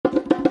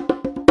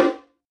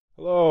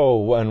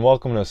Hello and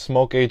welcome to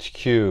Smoke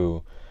HQ.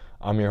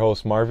 I'm your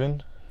host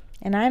Marvin,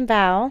 And I'm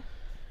Val.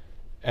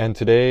 and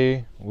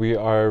today we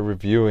are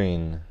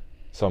reviewing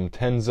some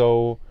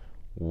Tenzo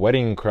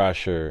Wedding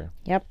Crasher.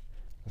 Yep.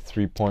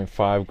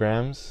 3.5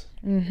 grams.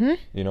 Mm-hmm.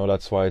 You know,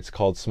 that's why it's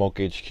called Smoke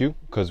HQ,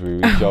 because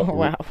we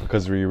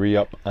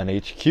re-up on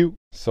HQ.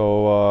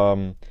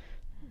 So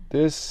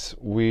this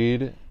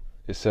weed,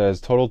 it says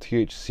total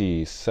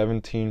THC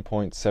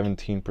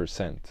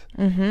 17.17%.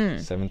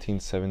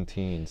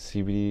 1717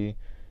 CBD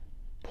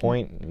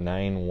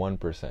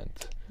 0.91%.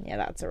 Yeah,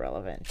 that's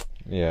irrelevant.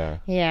 Yeah.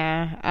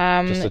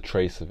 Yeah. Just a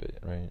trace of it,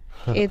 right?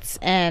 It's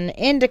an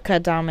indica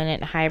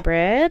dominant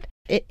hybrid.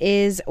 It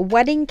is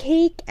wedding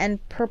cake and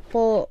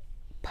purple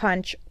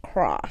punch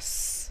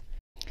cross.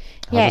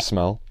 How's it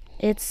smell?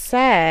 It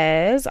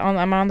says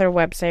I'm on their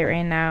website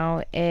right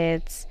now.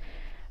 It's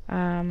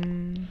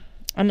an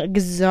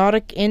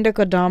exotic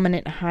indica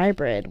dominant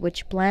hybrid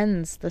which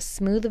blends the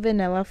smooth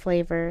vanilla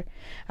flavor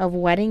of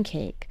wedding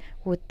cake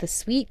with the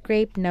sweet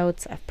grape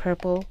notes of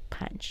purple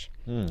punch.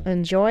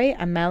 Enjoy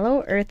a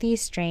mellow, earthy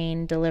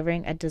strain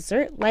delivering a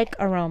dessert-like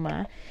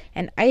aroma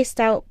and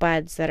iced-out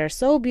buds that are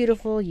so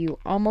beautiful you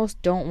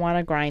almost don't want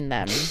to grind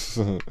them.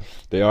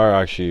 They are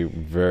actually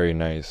very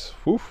nice.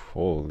 Whew,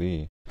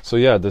 holy. So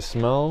yeah, the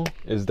smell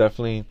is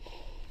definitely,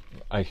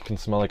 I can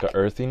smell like a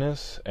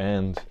earthiness,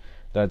 and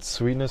that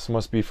sweetness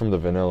must be from the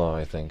vanilla,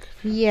 I think.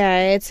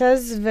 Yeah, it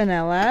says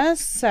vanilla,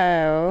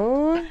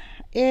 so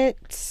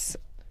it's...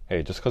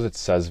 Hey, just because it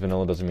says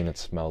vanilla doesn't mean it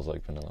smells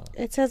like vanilla.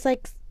 It says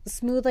like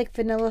smooth like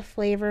vanilla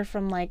flavor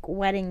from like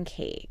wedding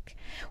cake,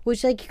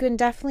 which like you can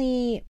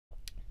definitely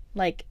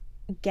like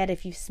get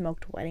if you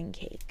smoked wedding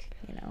cake.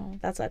 You know,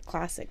 that's a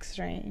classic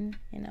strain.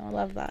 You know, I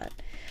love that.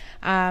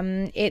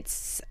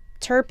 Its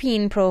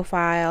terpene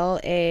profile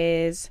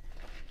is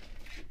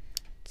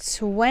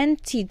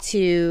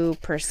 22%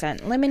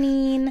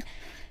 limonene,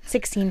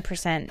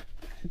 16%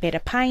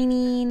 beta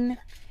pinene,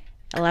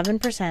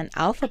 11%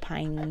 alpha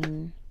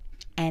pinene,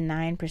 and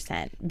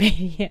 9%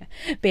 beta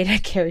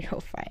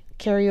caryophyllene.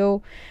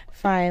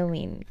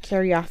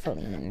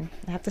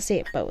 I have to say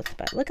it both,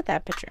 but look at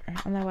that picture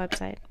on their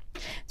website.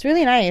 It's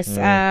really nice.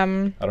 I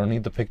don't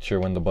need the picture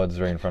when the bud's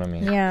right in front of me.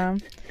 Yeah,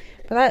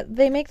 but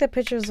they make the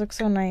pictures look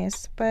so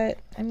nice. But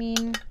I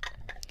mean,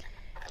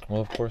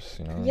 well, of course,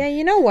 you know. Yeah,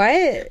 you know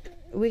what?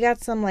 We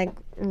got some like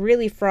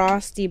really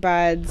frosty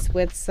buds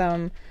with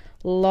some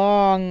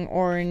long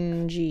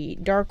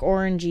dark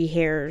orangey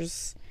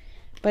hairs.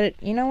 But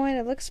you know what?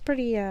 It looks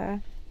pretty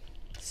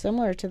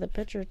similar to the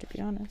picture, to be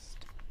honest.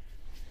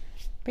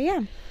 But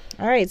yeah.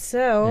 All right,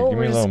 so Give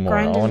me a little more.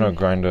 I want to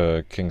grind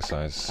a king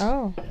size.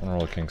 Oh. I want to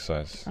roll a king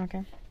size.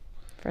 Okay.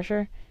 For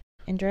sure.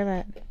 Enjoy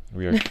that.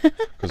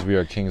 Because we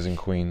are kings and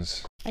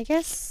queens. I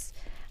guess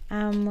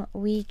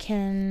we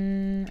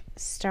can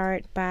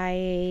start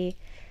by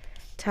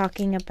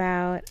talking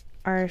about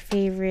our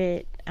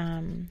favorite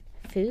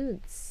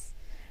foods.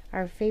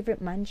 Our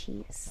favorite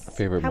munchies.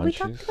 Have we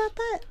talked about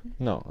that?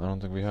 No, I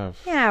don't think we have.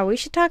 Yeah, we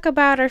should talk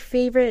about our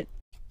favorite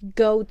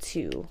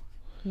go-to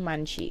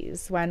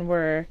munchies when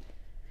we're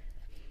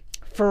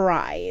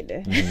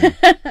fried.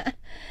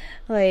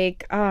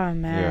 Like, oh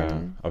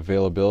man. Yeah,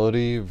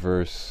 availability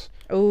versus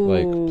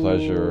like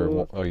pleasure,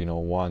 or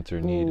want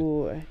or need.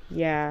 Ooh,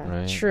 yeah.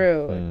 Right?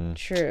 True.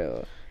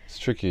 It's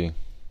tricky.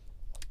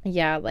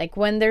 Yeah, like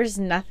when there's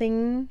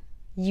nothing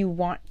you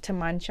want to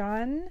munch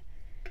on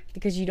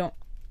because you don't.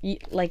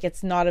 Like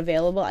it's not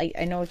available. I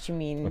know what you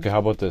mean. Okay, how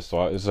about this?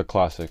 So, this is a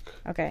classic.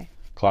 Okay.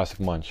 Classic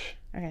munch.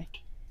 Okay.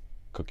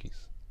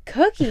 Cookies.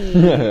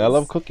 I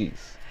love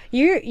cookies.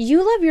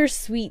 You love your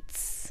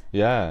sweets.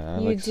 Yeah, I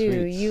like do.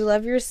 Sweets. You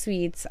love your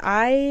sweets.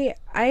 I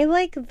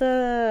like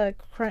the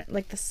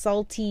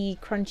salty,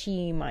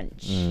 crunchy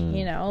munch.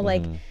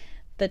 Like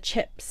the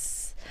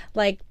chips.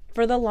 Like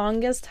for the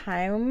longest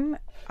time,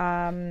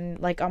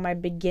 like on my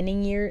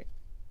beginning years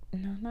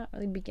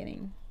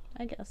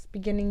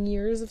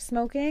of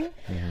smoking,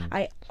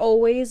 I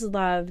always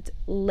loved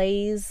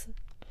Lay's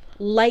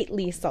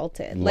lightly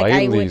salted.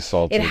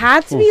 Salted. It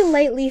had to be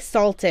lightly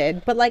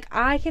salted, but like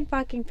I can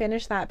fucking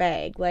finish that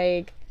bag.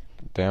 Like,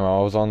 damn, I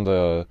was on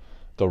the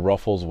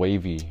Ruffles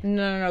wavy.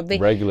 No,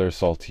 regular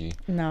salty.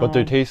 No, but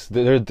they're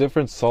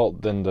different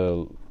salt than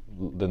the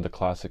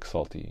classic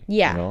salty.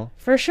 Yeah, you know?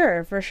 for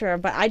sure.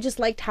 But I just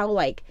liked how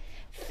like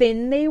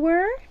thin they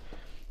were,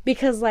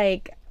 because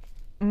like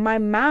my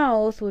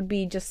mouth would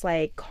be just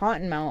like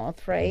cotton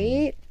mouth,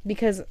 right?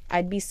 Because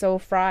I'd be so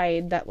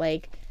fried that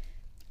like,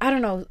 I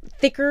don't know,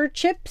 thicker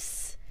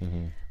chips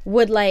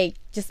would like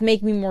just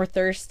make me more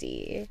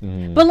thirsty.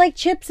 But like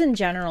chips in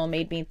general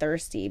made me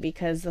thirsty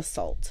because the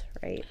salt,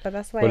 right? But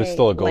that's why. But it's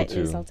still a lightly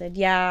go-to. salted.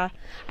 Yeah,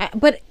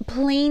 but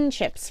plain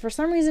chips for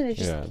some reason it's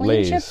just plain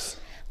Lay's. chips.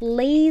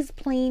 Lay's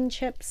plain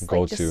chips, go-to.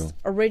 like just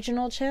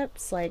original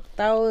chips, like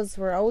those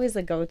were always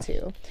a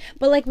go-to.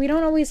 But like we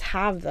don't always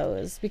have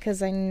those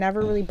because I never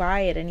really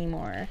buy it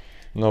anymore.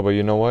 No, but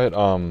you know what?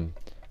 I'm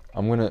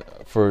gonna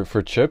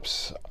for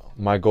chips.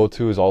 My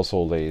go-to is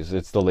also Lay's.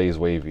 It's the Lay's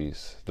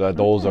Wavies.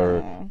 Those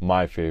are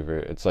my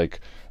favorite. It's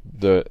like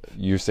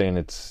you're saying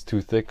it's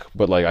too thick,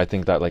 but like I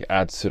think that like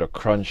adds to the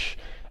crunch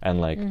and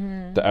like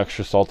the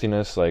extra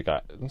saltiness. Like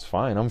it's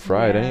fine. I'm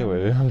fried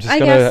anyway. I'm just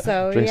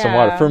gonna drink some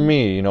water. For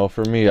me,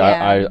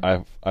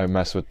 I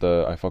mess with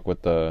I fuck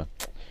with the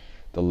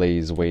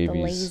Lay's wavies.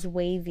 The Lay's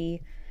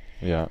wavy.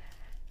 Yeah.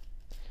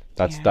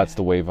 That's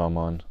the wave I'm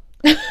on.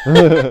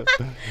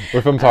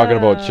 If I'm talking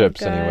about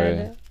chips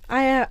anyway.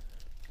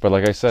 But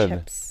like I said,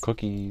 chips.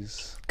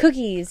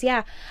 Cookies,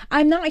 yeah.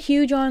 I'm not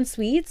huge on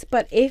sweets,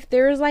 but if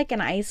there's like an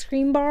ice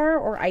cream bar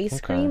or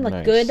ice cream,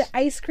 like good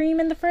ice cream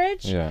in the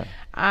fridge, then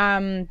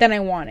I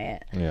want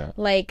it. Yeah.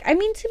 Like, I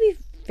mean, to be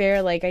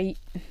fair, like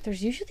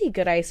there's usually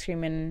good ice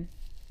cream in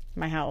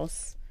my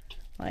house,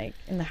 like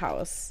in the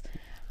house.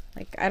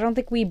 Like, I don't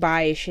think we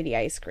buy shitty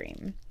ice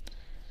cream.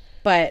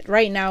 But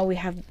right now we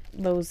have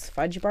those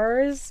fudge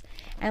bars,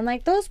 and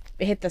like those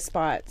hit the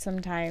spot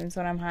sometimes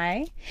when I'm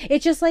high.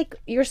 It's just like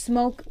your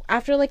smoke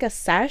after like a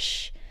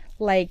sesh,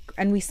 like,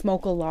 and we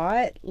smoke a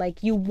lot,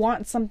 like you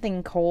want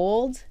something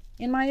cold,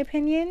 in my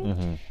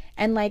opinion.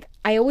 And like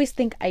I always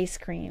think ice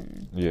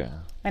cream. Yeah.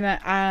 And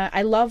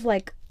I love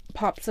like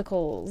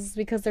popsicles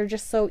because they're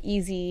just so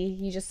easy.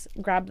 You just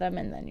grab them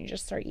and then you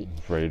just start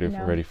eating.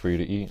 Ready for you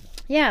to eat.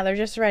 Yeah, they're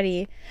just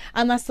ready,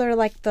 unless they're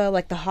like the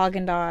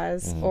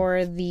Haagen-Dazs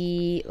or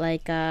the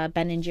like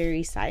Ben and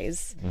Jerry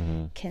size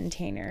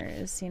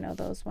containers. You know,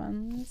 those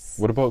ones.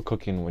 What about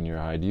cooking when you're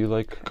high? Do you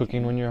like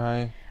cooking when you're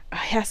high? It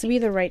has to be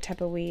the right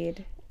type of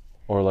weed.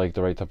 Or like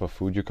the right type of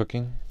food you're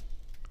cooking?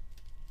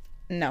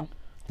 No.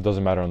 It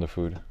doesn't matter on the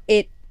food.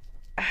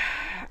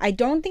 I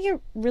don't think it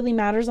really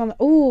matters on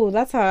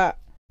the.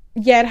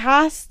 It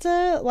has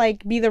to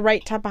like be the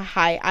right type of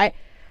high.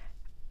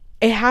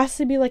 It has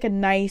to be like a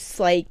nice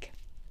like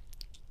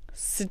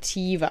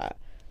sativa.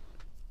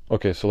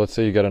 Okay, so let's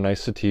say you got a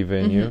nice sativa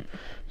in you.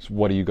 So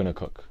what are you gonna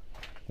cook?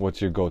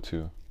 What's your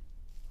go-to?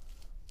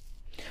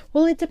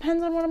 Well, it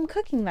depends on what I'm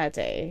cooking that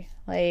day.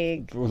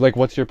 Like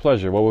what's your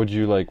pleasure? What would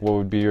you like? What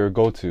would be your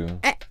go-to?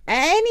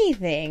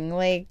 Anything.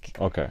 Like.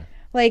 Okay.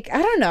 Like,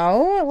 I don't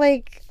know.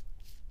 Like.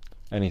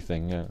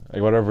 Anything, yeah.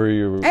 Like whatever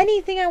you.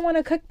 Anything I want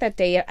to cook that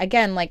day.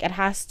 Again, like it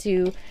has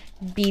to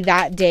be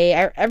that day.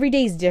 Every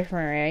day is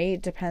different, right?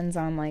 It depends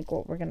on like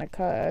what we're gonna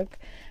cook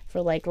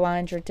for like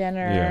lunch or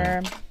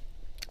dinner.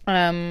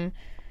 Yeah.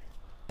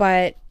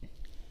 But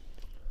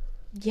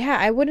yeah,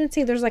 I wouldn't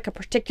say there's like a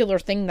particular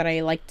thing that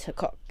I like to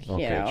cook.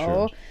 Okay, you know,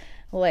 sure.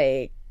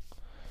 Like.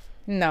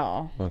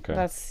 No. Okay.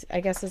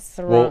 I guess it's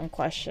the wrong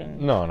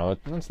question. No,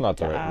 it's not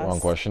the wrong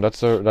question. That's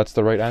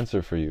the right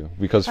answer for you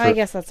because I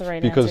guess that's the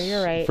right answer.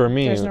 You're right. For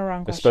me, there's no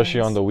wrong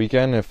especially on the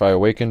weekend, if I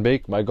wake and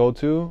bake, my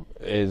go-to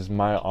is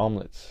my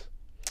omelets.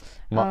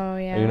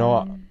 Yeah. You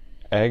know,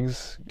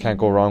 eggs, can't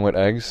go wrong with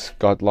eggs.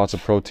 Got lots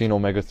of protein,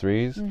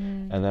 omega-3s,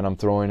 and then I'm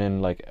throwing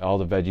in like all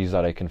the veggies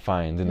that I can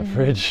find in the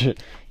fridge.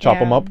 Chop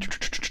them up.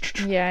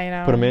 Yeah, I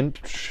know. Put them in,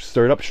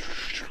 stir it up.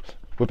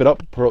 Whip it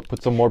up,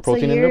 put some more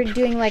protein in there. So you're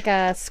doing like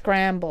a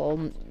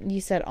scramble. You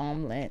said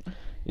omelet.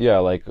 Yeah,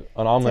 like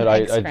an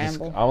omelet.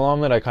 An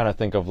omelet. I kind of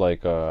think of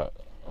like a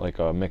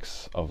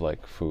mix of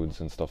like foods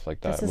and stuff like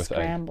that. That's a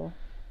scramble.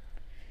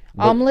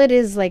 Omelet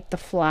is like the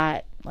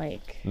flat,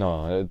 like.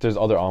 No, there's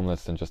other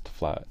omelets than just the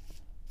flat.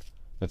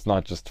 It's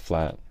not just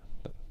flat.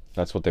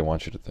 That's what they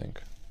want you to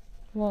think.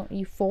 Well,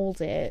 you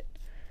fold it.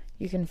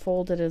 You can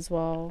fold it as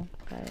well.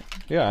 But.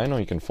 Yeah, I know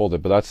you can fold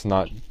it, but that's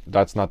not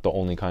the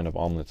only kind of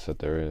omelets that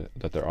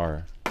there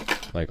are.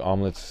 Like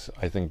omelets,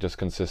 I think just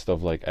consist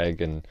of like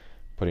egg and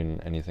putting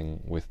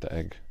anything with the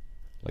egg,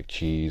 like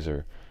cheese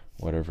or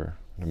whatever,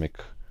 to make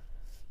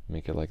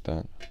it like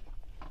that.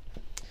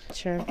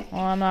 Sure.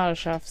 Well, I'm not a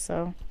chef,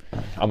 so.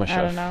 I'm a chef.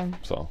 I don't know.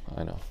 So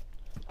I know.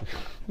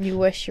 You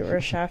wish you were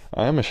a chef.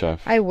 I am a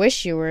chef. I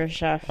wish you were a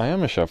chef. I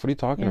am a chef. What are you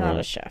talking about? You're not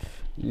a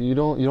chef. You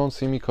don't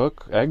see me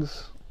cook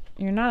eggs?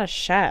 You're not a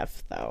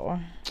chef, though.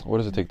 What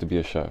does it take to be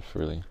a chef,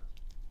 really?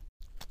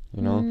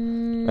 You know?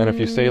 And if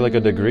you say like a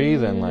degree,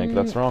 then like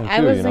that's wrong too,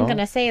 I wasn't you know?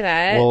 gonna say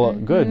that. Well,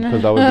 good,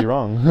 because that would be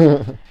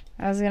wrong.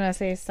 I was gonna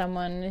say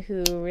someone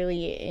who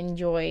really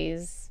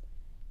enjoys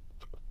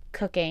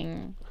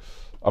cooking.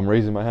 I'm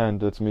raising my hand.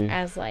 That's me.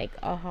 As like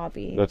a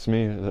hobby. That's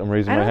me. I'm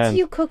raising my hand. I don't see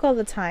you cook all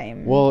the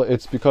time. Well,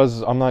 it's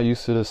because I'm not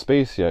used to the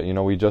space yet. You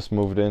know, we just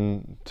moved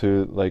in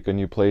to like a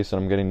new place,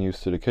 and I'm getting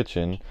used to the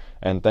kitchen.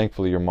 And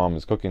thankfully, your mom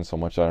is cooking so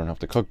much I don't have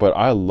to cook. But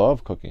I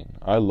love cooking.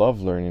 I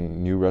love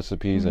learning new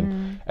recipes,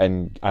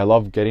 and I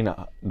love getting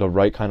the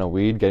right kind of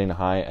weed, getting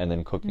high, and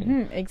then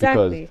cooking.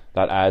 Exactly. Because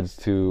that adds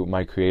to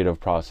my creative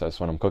process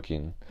when I'm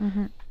cooking.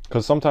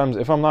 Because sometimes,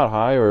 if I'm not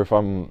high or if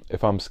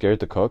I'm scared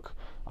to cook,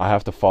 I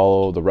have to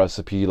follow the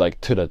recipe like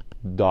to the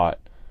dot,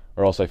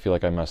 or else I feel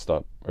like I messed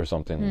up or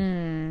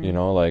something. You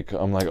know, like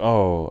I'm like,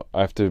 oh, I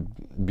have to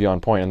be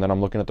on point, and then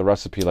I'm looking at the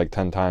recipe like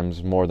 10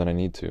 times more than I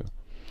need to.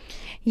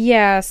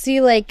 Yeah,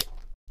 see, like,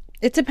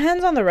 it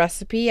depends on the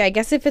recipe. I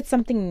guess if it's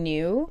something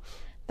new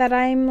that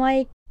I'm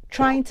like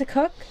trying to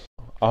cook.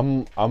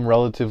 I'm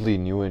relatively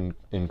new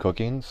in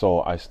cooking,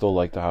 so I still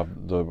like to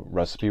have the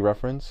recipe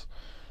reference.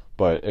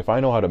 But if I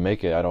know how to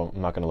make it, I'm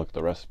not gonna look at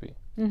the recipe,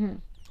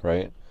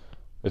 right?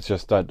 It's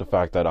just that the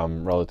fact that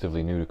I'm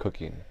relatively new to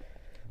cooking.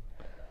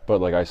 But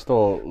like I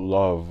still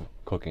love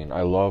cooking.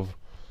 I love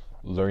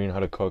learning how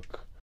to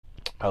cook.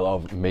 I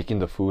love making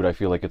the food. I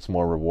feel like it's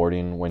more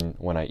rewarding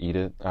when I eat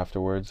it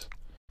afterwards.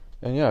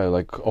 And yeah,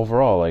 like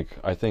overall, like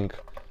I think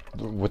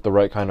with the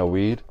right kind of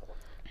weed,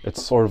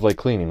 it's sort of like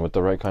cleaning. With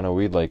the right kind of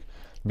weed, like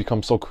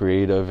become so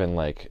creative and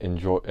like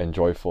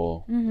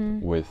joyful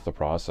with the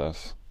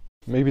process.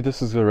 Maybe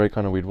this is the right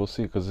kind of weed. We'll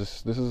see, because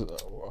this is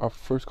our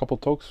first couple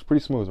tokes.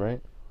 Pretty smooth,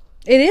 right?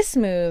 It is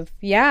smooth.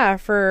 Yeah,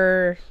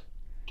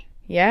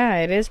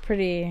 it is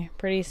pretty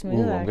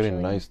smooth. Ooh, I'm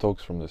getting nice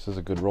tokes from this. This is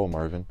a good roll,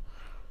 Marvin.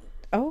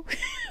 Oh.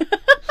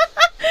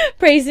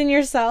 Praising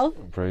yourself.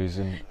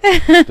 Praising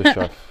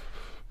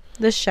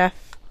the chef.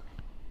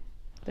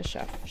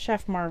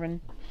 Chef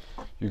Marvin.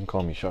 You can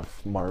call me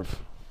Chef Marv.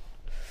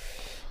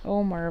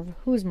 Oh, Marv.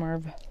 Who's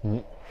Marv?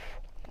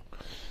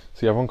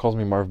 See, everyone calls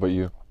me Marv but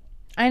you.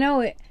 I know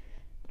it.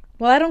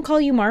 Well, I don't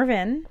call you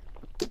Marvin.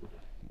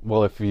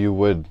 Well, if you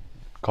would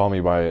call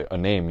me by a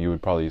name, you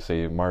would probably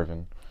say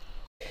Marvin.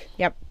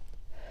 Yep.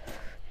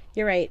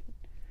 You're right.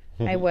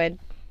 I would.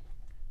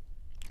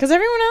 Because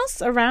everyone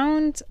else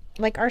around,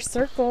 like our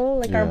circle,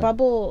 like our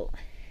bubble,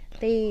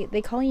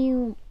 they call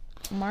you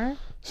Marv.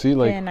 See,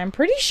 like, and I'm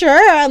pretty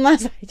sure,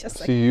 unless I just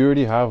see, you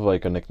already have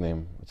like a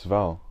nickname. It's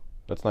Val.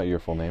 That's not your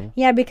full name.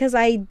 Yeah, because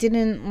I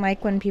didn't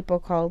like when people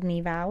called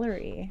me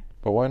Valerie.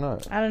 But why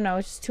not? I don't know.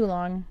 It's just too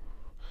long.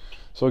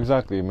 So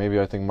exactly, maybe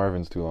I think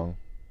Marvin's too long.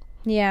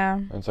 Yeah.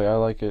 And it's like, I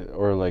like it,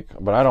 or like,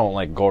 but I don't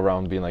like go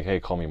around being like, hey,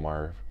 call me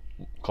Marv.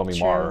 Call me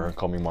Mar.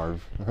 Call me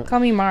Marv. Call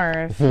me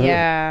Marv.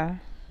 Yeah.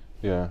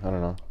 Yeah, I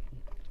don't know.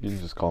 You can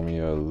just call me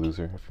a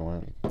loser if you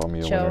want. Call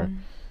me a winner.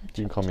 You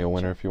can call me a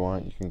winner if you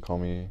want. You can call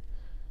me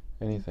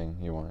anything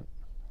you want.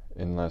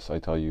 Unless I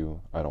tell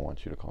you I don't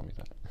want you to call me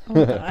that.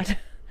 Oh, God.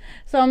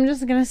 So I'm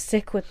just going to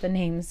stick with the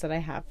names that I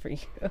have for you.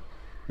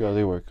 Yeah,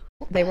 they work.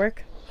 They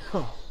work?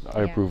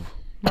 I approve.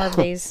 Marv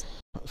days.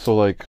 So,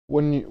 like,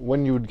 when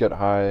you would get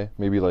high,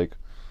 maybe, like,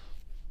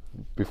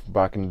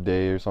 back in the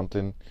day or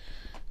something,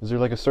 is there,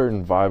 like, a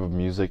certain vibe of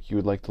music you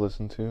would like to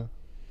listen to?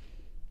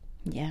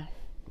 Yeah.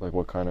 Like,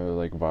 what kind of,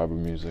 like, vibe of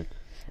music?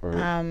 Or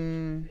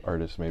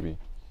artist, maybe?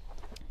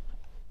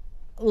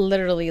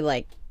 Literally,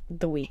 like,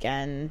 The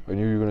Weeknd. I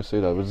knew you were going to say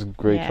that. It was a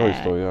great choice,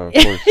 though, yeah, of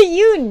course.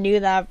 You knew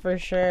that for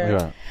sure.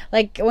 Yeah.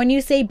 Like, when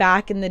you say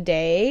back in the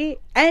day,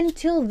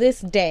 until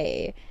this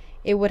day,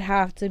 it would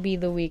have to be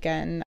The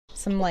Weeknd.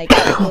 Some, like,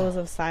 Echoes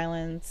of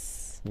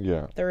Silence.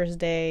 Yeah.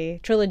 Thursday.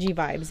 Trilogy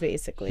vibes,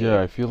 basically.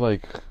 Yeah, I feel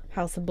like...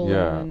 House of Balloons.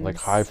 Yeah, like,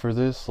 High for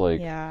This, like...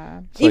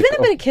 Yeah. Even like,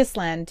 a bit of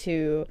Kissland,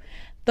 too.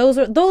 Those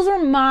are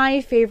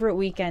my favorite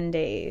weekend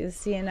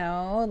days, you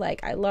know?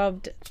 Like, I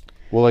loved...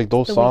 Well, like,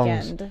 those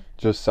songs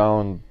just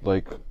sound,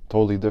 like,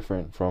 totally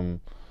different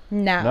from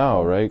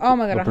now, right? Oh,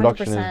 my God, the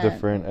production 100%. Is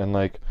different, and,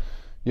 like,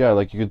 yeah,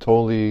 like, you could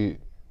totally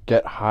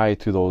get high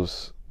to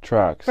those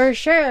tracks. For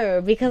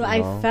sure, because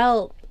I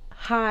felt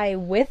high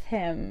with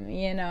him,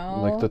 you know?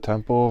 Like, the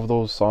tempo of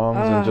those songs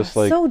and just,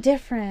 like... so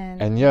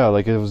different. And, yeah,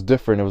 like, it was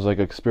different. It was, like,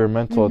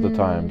 experimental at the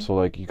time, so,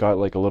 like, you got,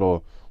 like, a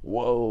little...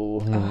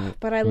 Whoa.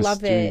 But I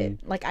love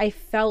it. Like, I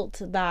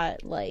felt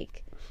that,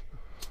 like...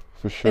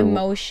 For sure.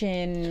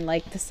 Emotion,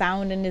 like the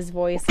sound in his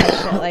voice and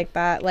shit like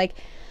that. Like,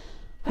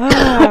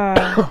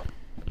 yeah,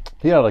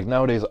 like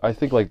nowadays, I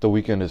think like The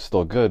Weeknd is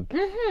still good.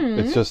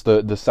 It's just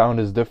the sound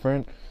is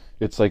different.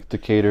 It's like to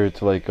cater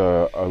to like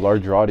a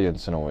larger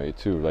audience in a way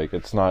too. Like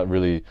it's not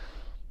really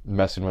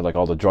messing with like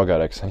all the drug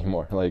addicts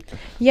anymore. Like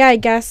yeah, I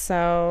guess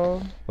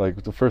so.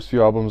 Like the first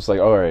few albums,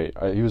 like all right,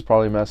 he was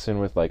probably messing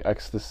with like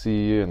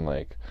ecstasy and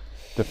like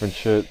different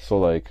shit. So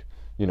like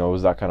it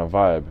was that kind of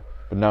vibe.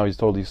 But now he's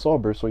totally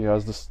sober, so he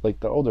has this,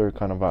 like, the older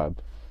kind of vibe.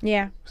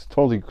 Yeah. It's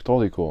totally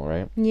cool,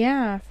 right?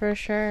 Yeah, for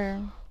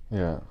sure.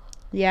 Yeah.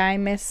 Yeah, I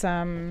miss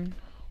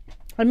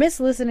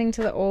listening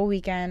to the old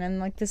Weeknd, and,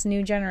 like, this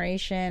new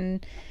generation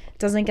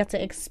doesn't get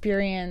to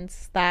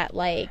experience that,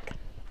 like,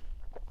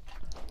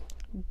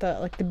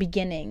 the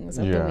beginnings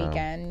of the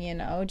Weeknd, you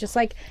know? Just,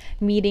 like,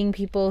 meeting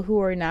people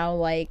who are now,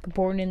 like,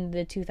 born in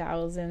the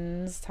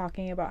 2000s,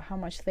 talking about how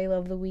much they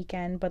love the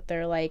Weeknd, but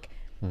they're, like...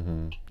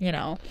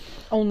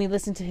 only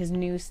listen to his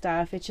new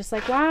stuff. It's just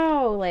like,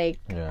 wow, like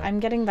I'm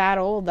getting that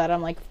old that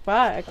I'm like,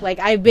 fuck, like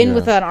I've been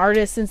with an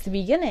artist since the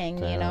beginning.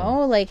 You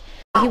know, like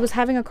he was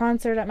having a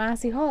concert at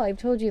Massey Hall, I've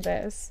told you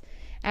this,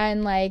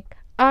 and like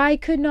I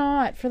could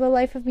not for the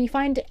life of me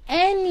find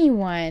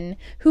anyone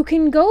who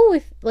can go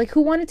with, like,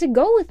 who wanted to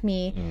go with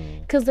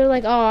me, because they're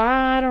like, oh,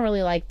 I don't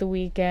really like The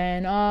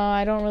Weeknd, oh,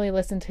 I don't really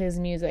listen to his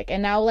music.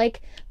 And now,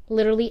 like,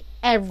 literally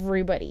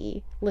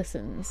everybody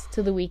listens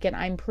to The Weeknd.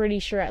 I'm pretty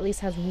sure at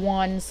least has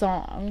one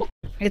song.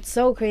 It's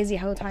so crazy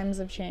how times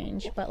have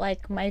changed. But,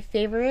 like, my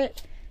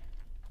favorite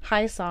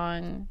high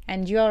song,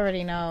 and you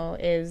already know,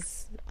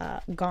 is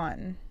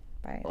Gone.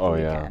 by The Oh,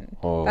 Weeknd. yeah.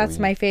 Oh, That's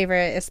my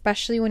favorite,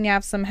 especially when you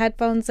have some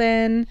headphones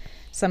in,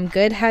 some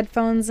good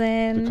headphones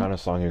in. The kind of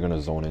song you're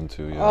gonna zone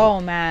into. Yeah. Oh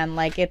man,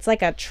 like it's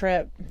like a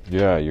trip.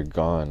 Yeah, you're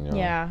gone. You know?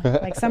 Yeah,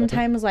 like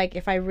sometimes like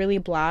if I really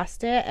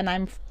blast it and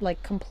I'm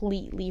like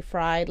completely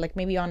fried, like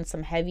maybe on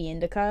some heavy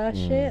indica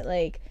shit,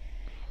 like,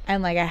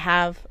 and like I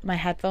have my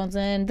headphones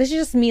in. This is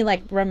just me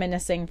like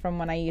reminiscing from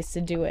when I used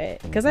to do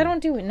it, because I don't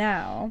do it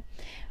now,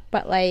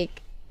 but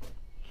like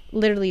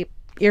literally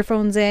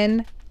earphones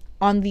in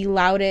on the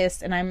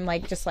loudest, and I'm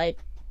like just like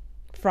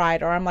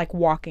fried, or I'm like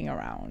walking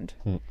around.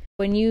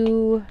 When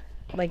you,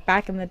 like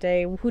back in the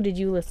day, who did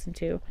you listen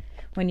to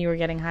when you were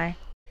getting high?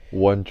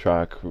 One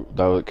track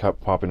that kept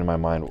popping in my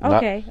mind.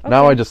 Okay.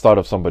 Now I just thought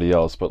of somebody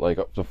else, but like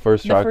the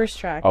first track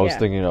I was yeah.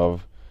 thinking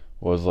of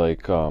was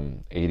like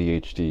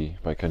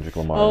ADHD by Kendrick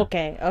Lamar.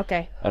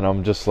 Okay. And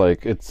I'm just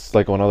like, it's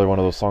like another one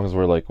of those songs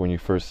where like when you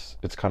first,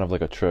 it's kind of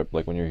like a trip,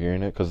 like when you're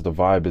hearing it, because the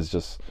vibe is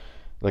just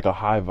like a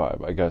high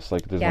vibe, I guess.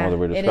 Like there's no other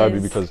way to describe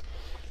it, because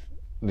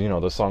you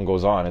know, the song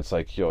goes on, it's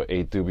like, yo,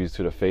 8 doobies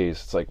to the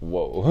face. It's like,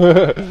 whoa.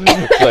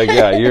 It's like,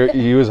 yeah,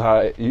 he was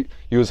high.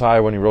 He was high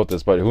when he wrote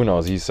this, but who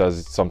knows? He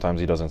says sometimes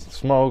he doesn't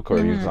smoke, or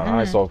he's not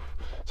high, so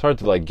it's hard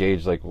to like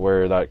gauge like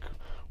where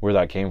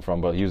that came from.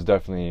 But he's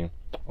definitely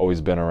always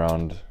been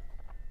around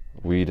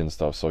weed and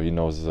stuff, so he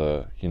knows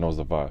the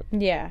vibe.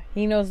 Yeah,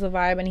 he knows the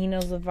vibe, and he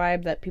knows the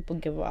vibe that people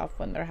give off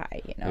when they're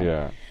high, you know?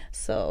 Yeah.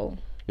 So.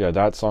 Yeah,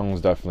 that song was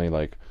definitely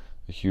like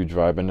a huge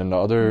vibe, and then the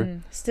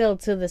other still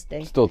to this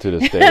day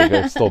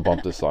I still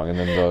bump this song. And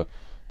then the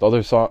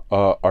other song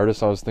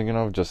artist I was thinking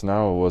of just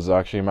now was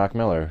actually Mac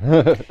Miller.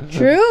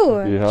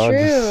 True. You know,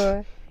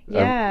 true.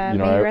 Yeah, you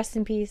know, may he rest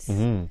in peace.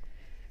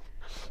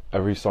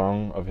 Every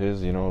song of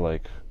his, you know,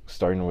 like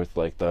starting with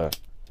like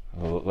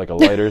like a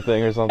lighter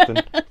thing or something,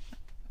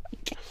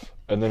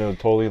 and then it was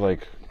totally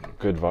like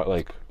good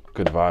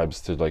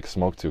vibes to like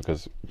smoke to,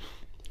 because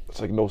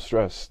it's like no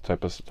stress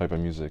type of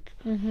music.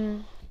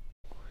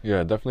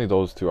 Yeah, definitely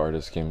those two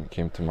artists came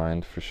to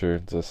mind for sure,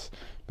 just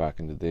back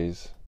in the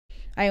days.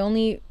 I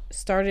only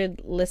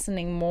started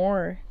listening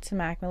more to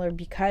Mac Miller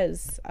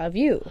because of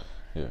you.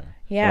 Yeah.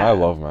 Yeah. And I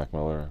love Mac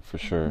Miller for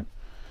sure.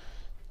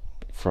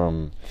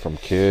 From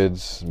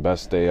Kids,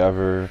 Best Day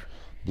Ever,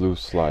 Blue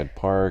Slide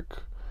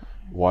Park,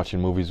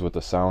 watching movies with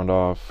the sound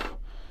off,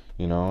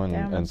 you know,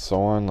 and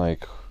so on.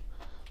 Like,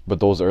 but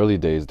those early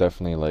days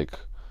definitely like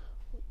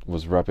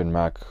was repping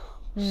Mac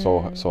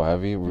so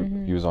heavy.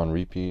 He was on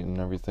repeat and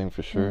everything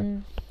for sure.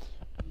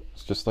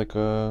 It's just like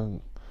a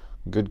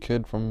good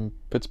kid from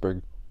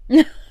Pittsburgh.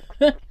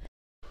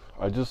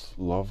 I just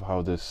love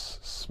how this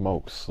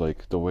smokes,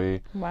 like the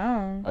way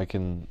I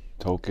can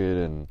toke it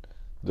and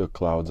the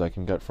clouds I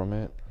can get from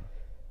it.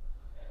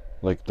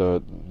 Like the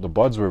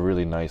buds were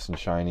really nice and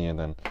shiny, and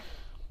then,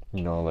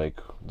 you know,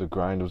 like the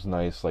grind was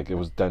nice. Like it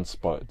was dense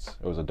buds.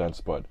 It was a dense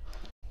bud.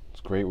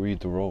 It's great weed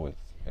to roll with,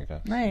 I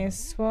guess.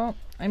 Nice. Well,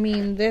 I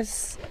mean,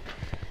 this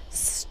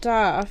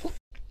stuff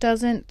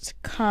doesn't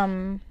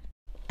come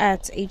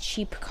at a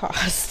cheap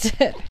cost.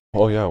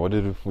 Oh yeah, what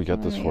did we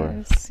get this for?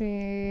 Let's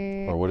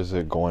see. Or what is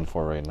it going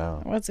for right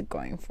now? What's it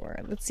going for?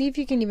 Let's see if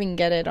you can even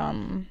get it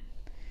on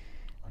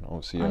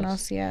OCS. On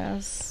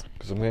OCS.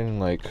 Because I'm getting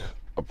like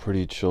a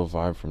pretty chill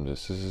vibe from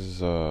this. This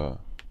is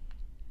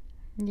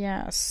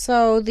yeah,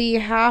 so the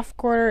half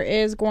quarter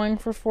is going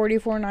for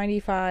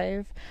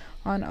 $44.95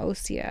 on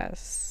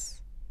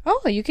OCS.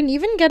 Oh, you can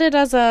even get it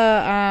as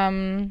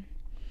a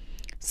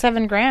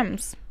 7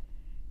 grams.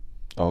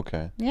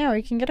 Okay. Yeah, or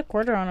you can get a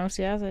quarter on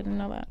OCS. I didn't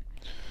know that.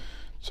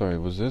 Sorry,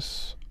 was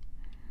this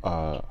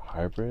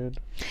hybrid?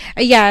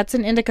 Yeah, it's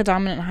an indica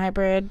dominant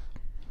hybrid.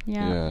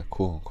 Yeah. Yeah,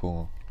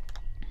 cool.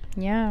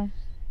 Yeah.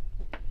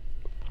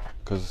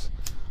 Because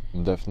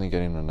I'm definitely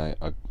getting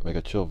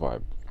a chill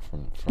vibe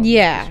from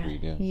yeah. this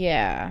weed.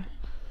 Yeah.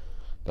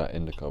 That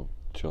indica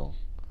chill.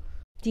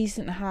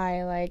 Decent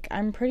high. Like,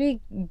 I'm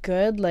pretty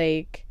good.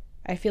 Like,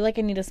 I feel like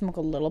I need to smoke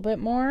a little bit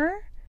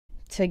more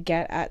to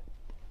get at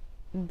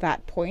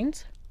that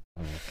point.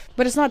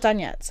 But it's not done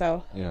yet,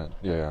 so.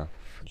 Yeah.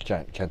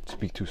 Can't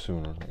speak too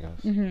soon, I guess.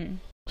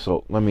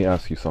 So let me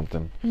ask you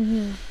something.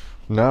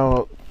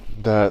 Now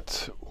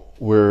that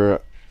we're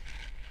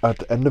at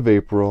the end of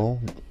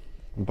April,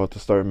 about to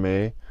start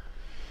May,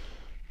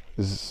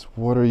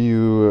 what are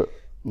you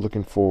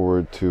looking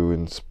forward to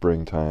in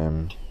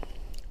springtime?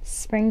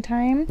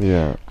 Springtime?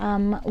 Yeah.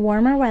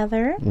 Warmer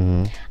weather.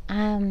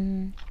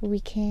 We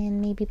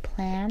can maybe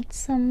plant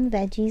some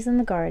veggies in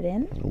the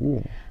garden.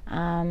 Ooh.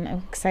 I'm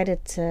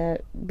excited to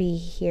be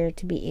here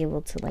to be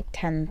able to like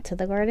tend to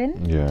the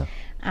garden. Yeah.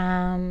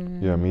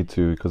 Yeah, me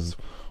too, because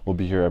we'll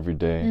be here every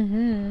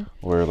day.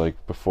 Where like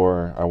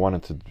before I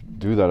wanted to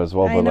do that as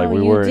well, but like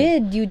we were.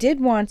 You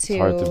did want to. It's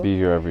hard to be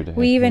here every day.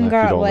 We even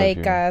got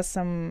like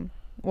some.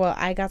 Well,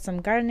 I got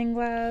some gardening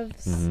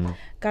gloves.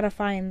 Gotta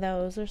find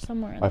those. They're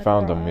somewhere in the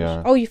found garage. them,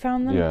 yeah. Oh, you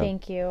found them? Yeah.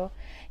 Thank you.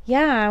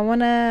 Yeah, I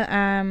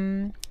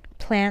wanna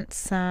plant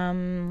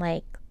some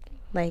like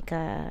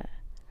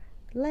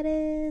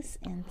lettuce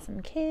and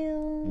some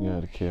kale. Yeah,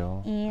 the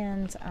kale.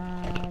 And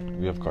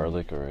we have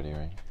garlic already,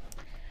 right?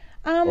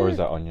 Or is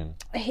that onion?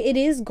 It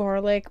is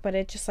garlic, but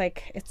it just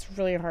like it's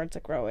really hard to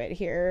grow it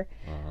here.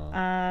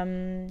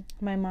 My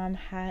mom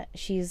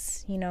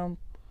she's, you know,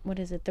 what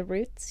is it? The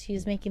roots.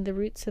 She's making the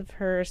roots of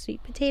her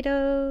sweet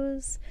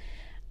potatoes.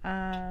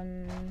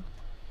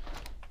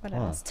 What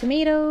else?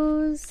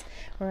 Tomatoes.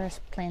 We're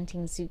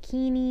planting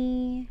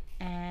zucchini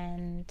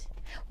and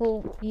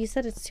well, you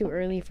said it's too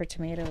early for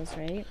tomatoes,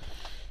 right?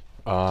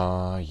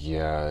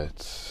 Yeah,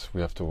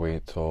 we have to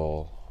wait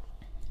till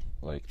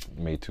like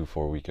May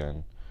 4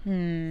 weekend.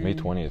 May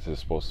 20th is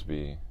supposed to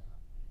be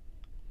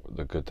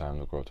the good time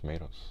to grow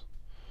tomatoes.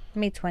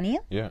 May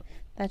 20th? Yeah.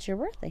 That's your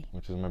birthday.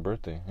 Which is my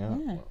birthday,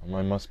 yeah.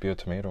 I must be a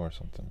tomato or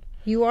something.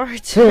 You are a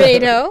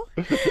tomato?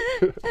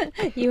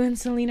 You and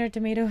Celine are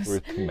tomatoes.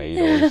 We're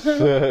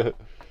tomatoes.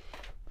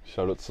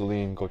 Shout out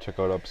Celine. Go check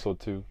out episode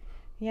 2.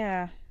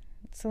 Yeah.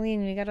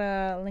 Celine, we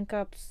gotta link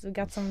up. We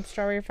got some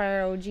Strawberry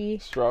Fire OG.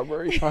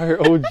 Strawberry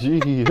Fire OG.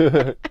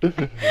 The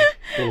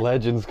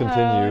legends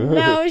continue.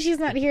 No, she's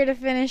not here to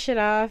finish it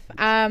off.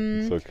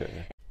 It's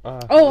okay.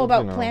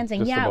 About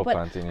planting. Yeah, about but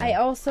planting, yeah. I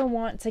also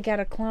want to get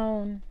a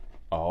clone.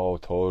 Oh,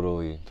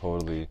 totally.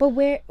 But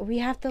we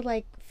have to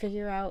like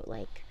figure out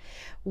like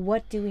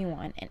what do we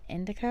want? An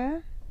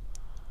indica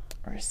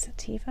or a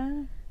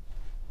sativa?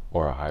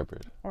 Or a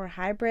hybrid.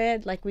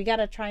 Like, we got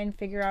to try and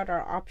figure out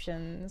our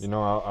options. You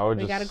know,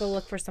 we got to go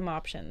look for some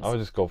options. I would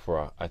just go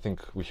I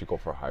think we should go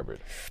for a hybrid.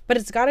 But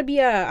it's got to be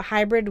a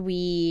hybrid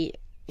we,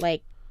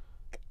 like,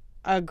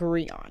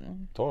 agree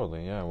on.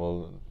 Totally, yeah.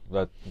 Well,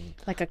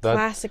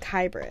 classic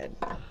hybrid.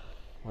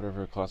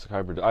 Whatever, classic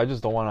hybrid. I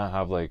just don't want to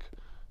have, like,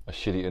 a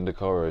shitty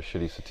indica or a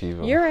shitty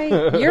sativa.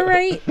 You're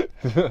right.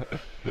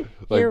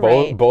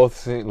 Like,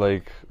 both,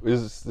 like,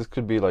 this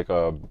could be, like,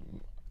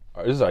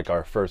 this is like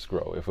our first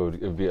grow. If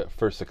it would be a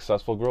first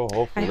successful grow,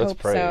 hopefully. Let's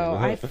pray. So.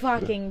 I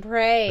fucking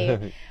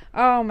pray.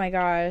 Oh my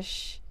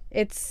gosh.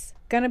 It's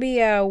gonna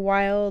be a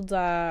wild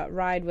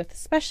ride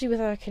especially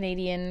with our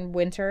Canadian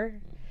winter.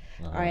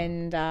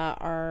 And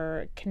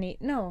our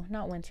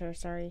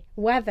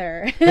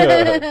weather.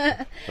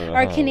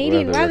 Our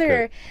Canadian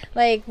weather. Okay.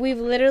 Like, we've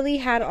literally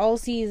had all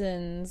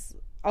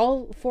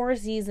 4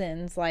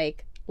 seasons,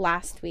 like,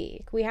 last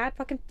week. We had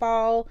fucking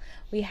fall.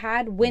 We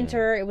had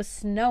winter. It was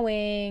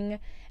snowing.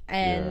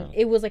 And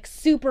it was, like,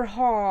 super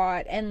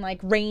hot and, like,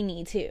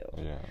 rainy, too.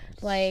 Yeah.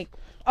 Like,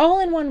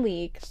 all in 1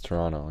 week. It's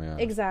Toronto, yeah.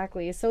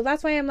 Exactly. So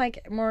that's why I'm,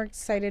 like, more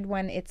excited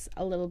when it's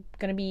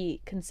gonna be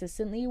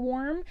consistently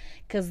warm.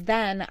 Because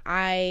then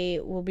I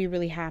will be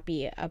really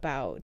happy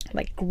about,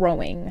 like,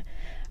 growing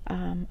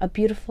a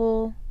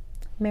beautiful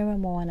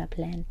marijuana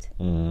plant.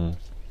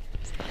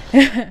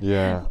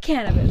 Yeah.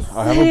 Cannabis.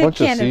 I have a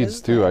bunch of seeds,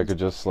 too. I could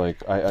just,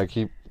 like, I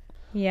keep...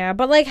 Yeah,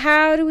 but, like,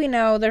 how do we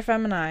know they're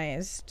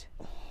feminized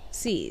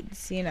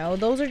seeds? You know,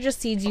 those are just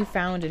seeds you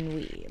found in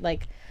weed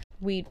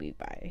we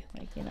buy,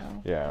 like, you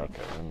know. Yeah,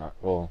 okay. They're not,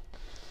 well,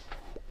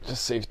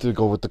 just safe to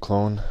go with the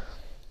clone.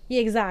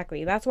 Yeah,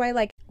 exactly. That's why,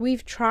 like,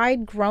 we've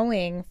tried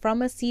growing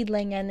from a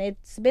seedling and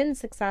it's been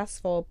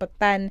successful, but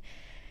then,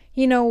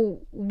 you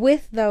know,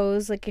 with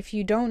those, like, if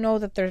you don't know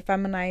that they're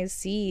feminized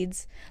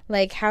seeds,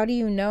 like, how do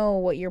you know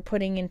what you're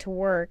putting into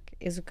work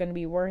is going to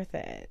be worth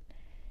it?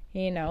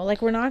 You know,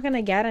 like, we're not going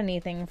to get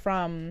anything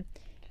from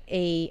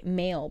a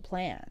male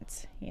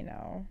plant, you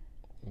know.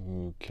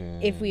 Okay.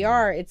 If we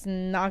are, it's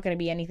not going to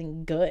be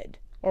anything good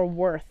or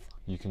worth.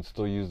 You can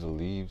still use the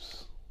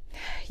leaves.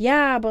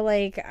 Yeah, but,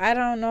 like, I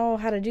don't know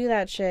how to do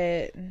that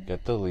shit.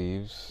 Get the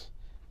leaves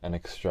and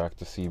extract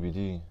the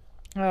CBD.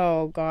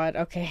 Oh, God.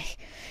 Okay.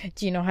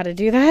 Do you know how to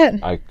do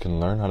that? I can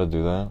learn how to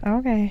do that.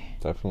 Okay.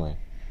 Definitely.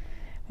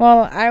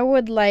 Well, I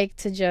would like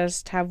to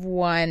just have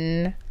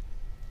one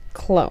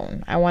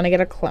clone. I want to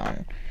get a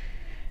clone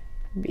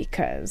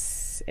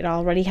because it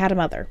already had a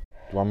mother. Do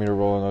you want me to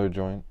roll another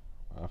joint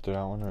after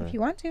that one? Or? If you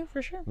want to,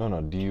 for sure.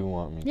 No, do you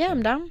want me to? Yeah,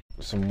 I'm down.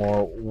 Some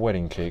more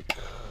wedding cake.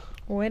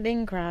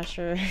 Wedding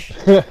crasher.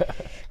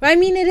 I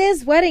mean, it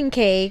is wedding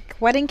cake.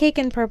 Wedding cake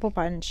and purple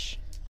punch.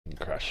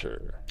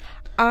 Crasher.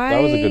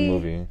 That was a good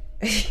movie.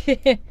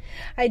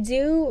 I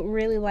do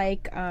really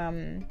like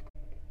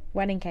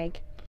wedding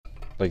cake.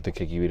 Like the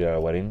cake you eat at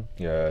a wedding?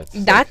 Yeah. It's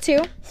that like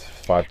too.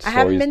 5 I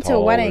haven't been to a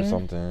wedding. Or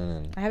something,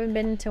 and I haven't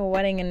been to a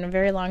wedding in a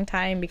very long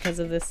time because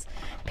of this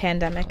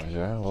pandemic.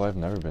 Yeah, well, I've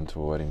never been to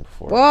a wedding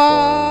before.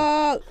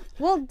 Whoa! So...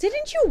 Well,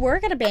 didn't you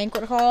work at a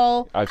banquet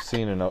hall? I've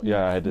seen enough.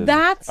 Yeah, I did.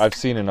 I've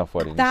seen enough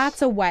weddings.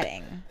 That's a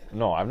wedding.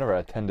 No, I've never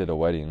attended a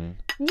wedding.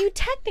 You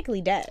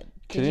technically did.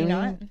 Did you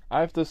not? I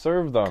have to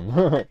serve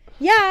them.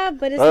 Yeah,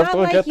 but it's not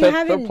like you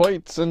haven't. Their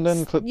plates and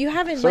then you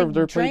haven't served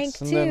their drank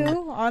plates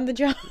too on the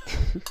job.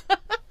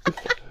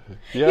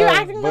 Yeah, you're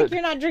acting like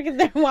you're not drinking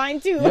their wine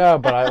too. Yeah,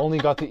 but I only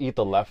got to eat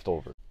the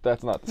leftovers.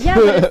 That's not. Yeah,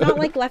 but it's not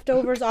like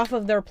leftovers off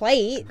of their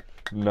plate.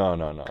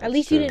 No. At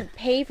least you didn't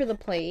pay for the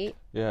plate.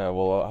 Yeah,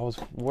 well, I was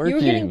working. You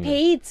were getting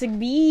paid to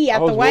be at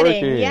the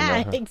wedding. Working.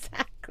 Yeah,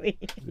 exactly.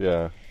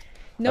 Yeah.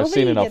 I've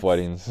seen enough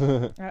weddings.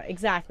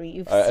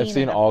 Exactly. I've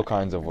seen all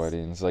kinds of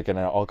weddings, like, and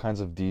all kinds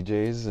of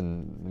DJs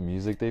and the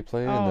music they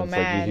play. Oh, and it's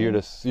man.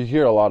 like you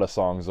hear a lot of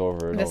songs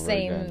over and over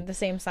again. The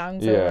same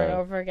songs over and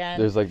over again.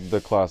 There's like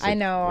the classic. I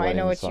know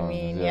what songs, you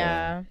mean.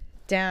 Yeah.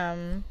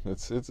 Damn.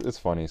 It's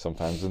funny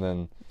sometimes, and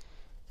then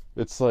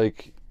it's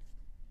like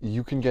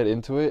you can get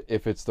into it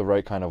if it's the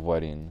right kind of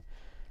wedding.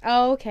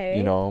 Oh, okay.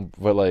 You know,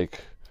 but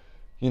like,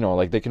 you know,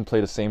 like they can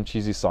play the same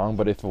cheesy song,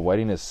 but if a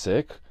wedding is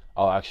sick,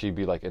 I'll actually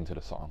be like into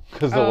the song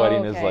because the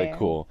wedding is like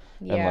cool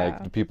and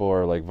like the people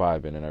are like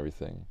vibing and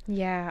everything.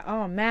 Yeah.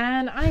 Oh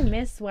man, I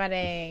miss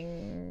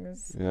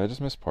weddings. Yeah, I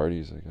just miss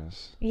parties, I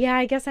guess. Yeah,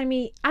 I guess I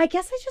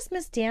just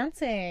miss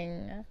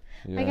dancing.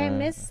 Yeah. Like I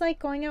miss like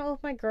going out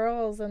with my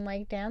girls and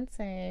like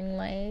dancing.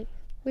 Like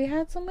we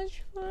had so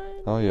much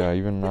fun. Oh yeah,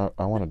 even now,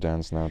 I want to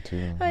dance now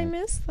too. I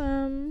miss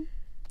them.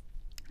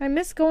 I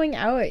miss going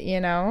out, you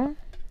know.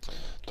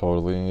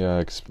 Totally,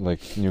 yeah.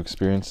 Like new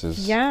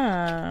experiences.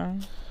 Yeah.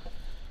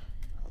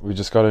 We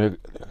just gotta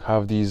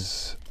have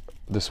this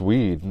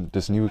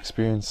new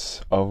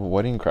experience of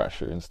Wedding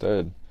Crasher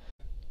instead.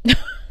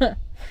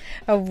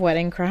 Of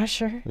Wedding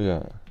Crasher?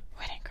 Yeah.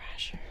 Wedding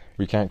Crasher.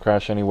 We can't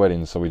crash any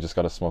weddings, so we just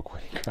gotta smoke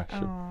Wedding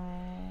Crasher.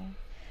 Aww.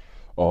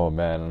 Oh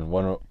man,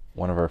 one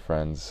of our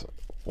friends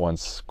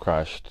once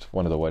crashed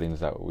one of the weddings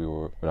that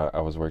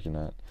I was working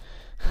at.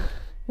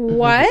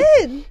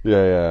 What?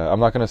 Yeah. I'm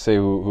not gonna say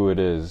who it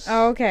is.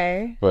 Oh,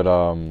 okay. But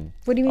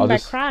what do you mean by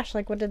crash?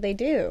 Like, what did they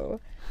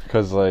do?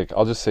 Because, like,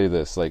 I'll just say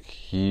this, like,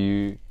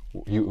 he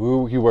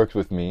worked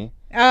with me,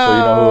 so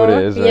you know who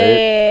it is,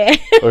 right?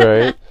 Yeah.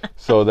 Right?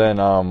 So then,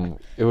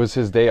 it was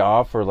his day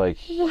off, or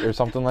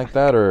something like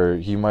that, or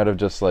he might have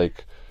just,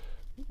 like,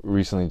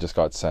 recently just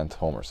got sent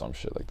home or some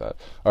shit like that.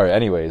 Alright,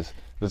 anyways,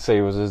 let's say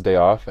it was his day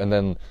off, and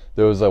then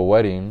there was a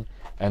wedding,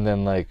 and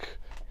then, like,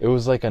 it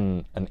was, like,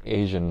 an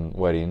Asian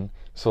wedding,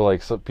 so,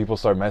 like, people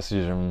start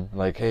messaging him,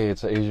 like, hey,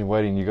 it's an Asian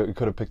wedding, you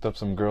could have picked up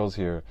some girls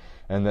here.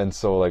 And then,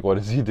 so, like, what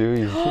does he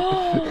do?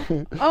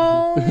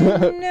 Oh,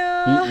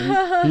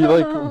 no. He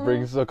like,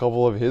 brings a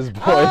couple of his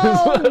boys.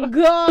 Oh,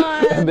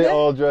 God. And they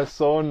all dress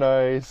so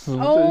nice.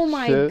 Oh,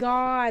 my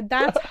God.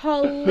 That's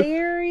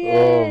hilarious.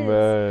 Oh,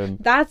 man.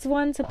 That's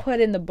one to put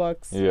in the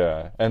books.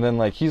 Yeah. And then,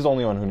 like, he's the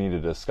only one who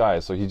needed a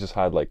disguise, so he just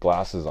had, like,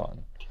 glasses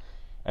on.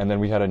 And then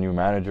we had a new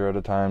manager at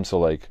a time, so,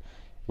 like,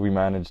 we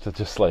managed to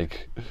just,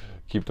 like...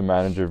 keep the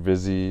manager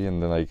busy,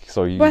 and then like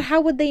so you. But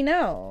how would they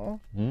know?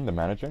 The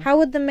manager? How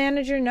would the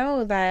manager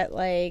know that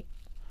like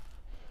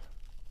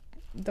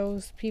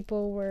those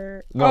people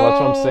were? No,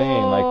 that's what I'm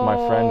saying. Like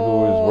my friend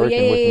who was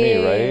working with me,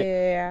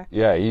 right?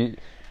 Yeah. He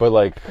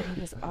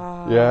was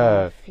off.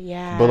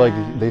 Yeah. But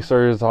like they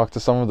started to talk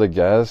to some of the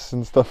guests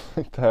and stuff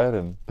like that,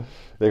 and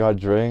they got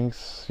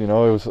drinks. You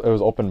know, it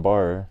was open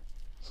bar,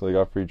 so they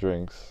got free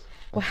drinks.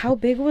 Well, how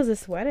big was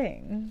this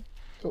wedding?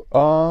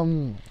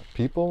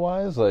 People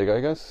wise, like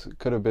I guess it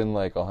could have been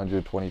like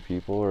 120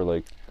 people or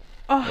like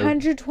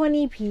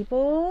 120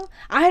 people.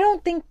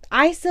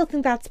 I still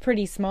think that's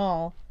pretty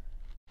small.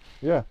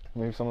 Yeah,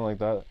 maybe something like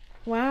that.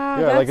 Wow,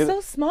 yeah, that's so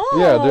small.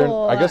 Yeah,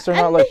 I guess they're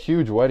not like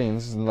huge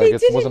weddings, and like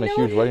it wasn't a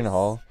huge wedding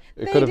hall.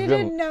 It could have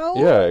been.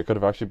 Yeah, it could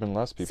have actually been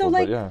less people. So,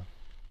 like, but yeah.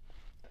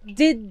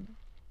 Did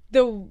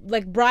the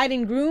like bride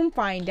and groom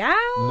find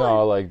out?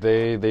 No, like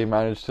they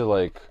managed to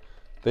like.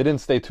 They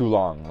didn't stay too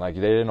long. Like, they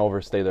didn't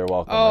overstay their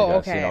welcome, I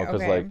guess, okay, you know?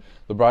 Because, like,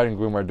 the bride and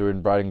groom are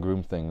doing bride and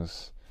groom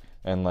things.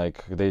 And,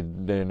 like, they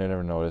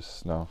never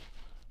noticed, no.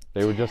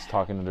 They were just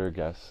talking to their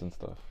guests and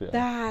stuff, yeah.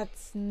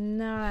 That's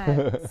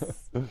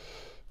nuts.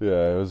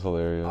 Yeah, it was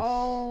hilarious.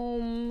 Oh,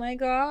 my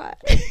God.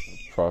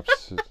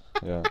 Props,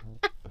 yeah.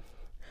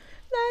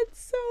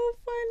 That's so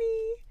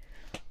funny.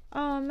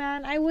 Oh,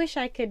 man, I wish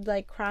I could,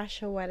 like,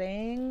 crash a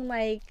wedding.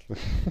 Like...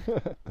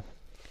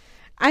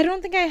 I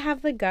don't think I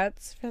have the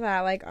guts for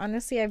that. Like,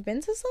 honestly, I've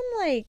been to some,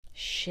 like,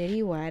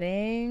 shitty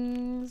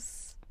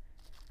weddings.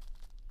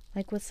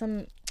 Like, with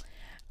some...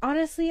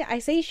 Honestly, I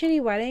say shitty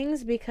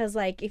weddings because,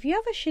 like, if you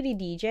have a shitty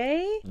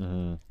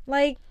DJ,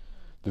 like...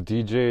 The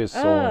DJ is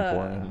so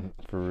important,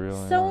 for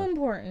real. So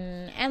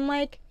important. And,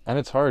 like... And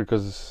it's hard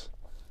because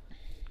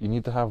you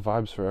need to have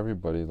vibes for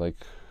everybody. Like...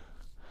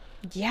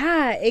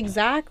 Yeah,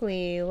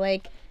 exactly.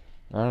 Like...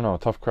 I don't know,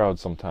 tough crowd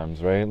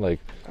sometimes, right? Like,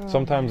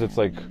 sometimes it's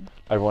like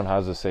everyone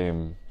has the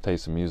same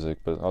taste of music,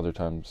 but other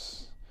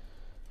times...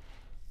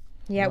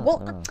 Yeah,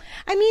 well,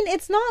 I mean,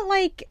 it's not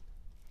like...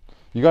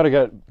 You gotta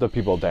get the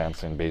people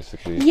dancing,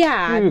 basically.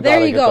 Yeah,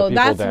 there you go.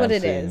 That's dancing, what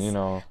it is. You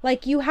know?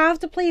 Like, you have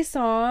to play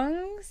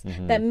songs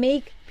that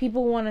make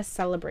people want to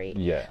celebrate.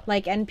 Yeah.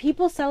 Like, and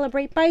people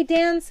celebrate by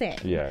dancing.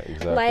 Yeah,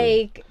 exactly.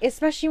 Like,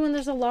 especially when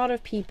there's a lot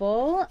of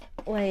people,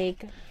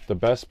 like... The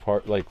best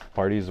part, like,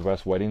 parties, the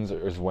best weddings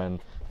is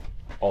when...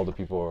 all the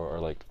people are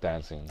like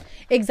dancing.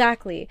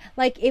 Exactly.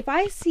 Like if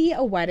I see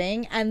a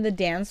wedding and the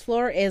dance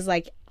floor is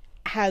like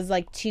has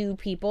like two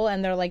people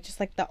and they're like just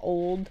like the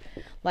old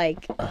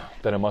like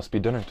then it must be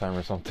dinner time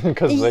or something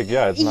because like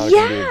it's not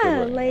gonna be a good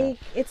wedding, like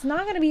it's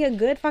not gonna be a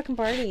good fucking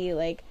party.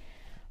 Like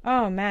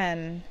oh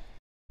man,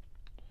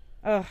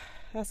 ugh,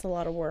 That's a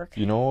lot of work.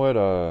 You know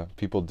what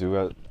people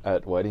do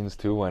at weddings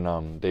too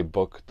when they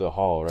book the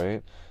hall,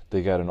 right?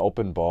 They get an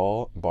open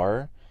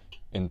bar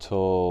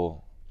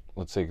until,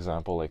 let's say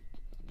example,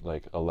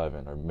 like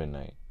 11 or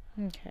midnight.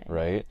 Okay.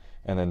 Right?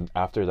 And then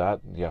after that,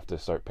 you have to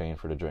start paying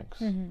for the drinks.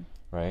 Mm-hmm.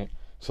 Right?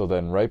 So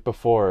then right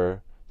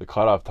before the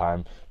cutoff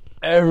time,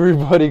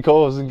 everybody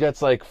goes and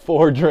gets like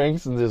 4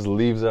 drinks and just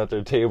leaves at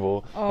their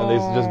table. And they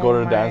just go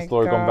to the dance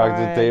floor, come back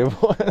to the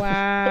table.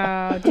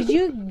 Wow.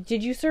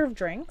 Did you serve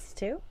drinks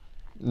too?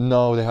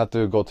 No, they had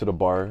to go to the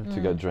bar to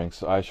get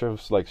drinks. I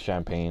served like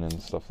champagne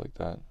and stuff like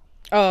that.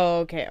 Oh,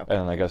 okay.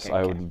 And I guess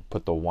I would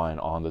put the wine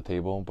on the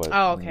table, but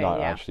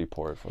not actually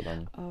pour it for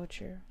them. Oh,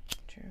 true.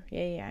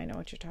 Yeah, I know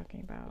what you're talking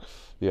about.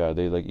 Yeah,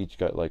 they like each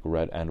got like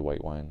red and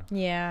white wine.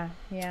 Yeah.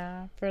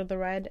 For the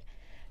red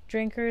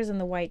drinkers and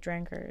the white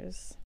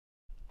drinkers.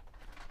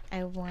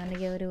 I want to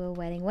go to a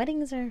wedding.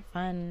 Weddings are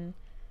fun.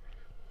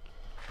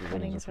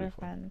 Weddings are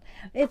fun.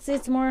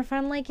 It's more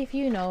fun like if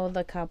you know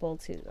the couple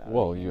too, though.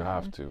 Well, you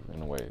have to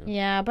in a way.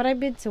 Yeah, but I've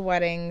been to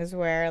weddings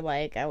where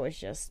like I was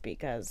just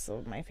because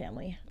of my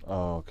family.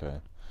 Oh,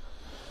 okay.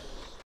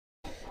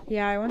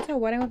 Yeah, I went to a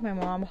wedding with my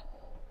mom.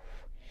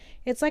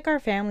 It's like our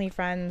family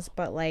friends,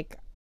 but like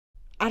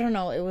I don't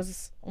know, it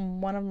was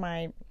one of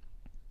my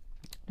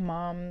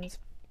mom's.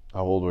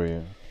 How old were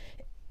you?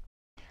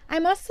 I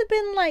must have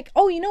been like,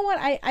 oh, you know what?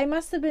 I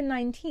must have been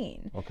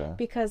 19. Okay.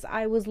 Because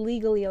I was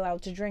legally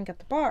allowed to drink at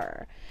the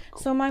bar.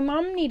 Cool. So my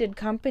mom needed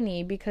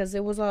company because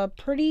it was my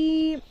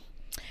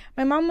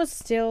mom was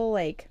still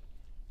like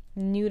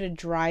new to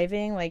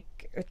driving,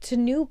 like to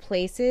new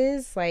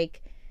places,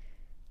 like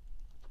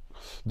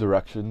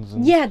directions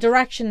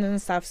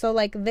and stuff. So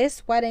like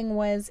this wedding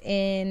was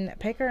in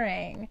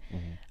Pickering,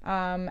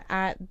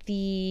 at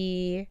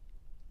the,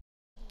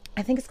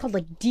 I think it's called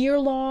like Deer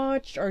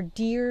Lodge or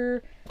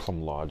Deer.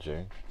 Some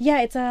lodging. Yeah,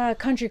 it's a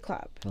country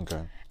club.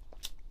 Okay.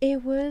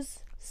 It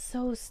was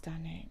so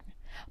stunning.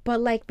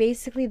 But like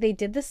basically they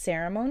did the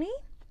ceremony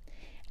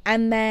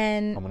and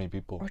then. How many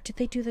people? Or did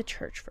they do the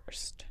church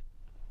first?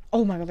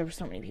 Oh my God, there were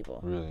so many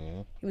people.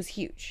 Really? It was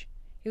huge.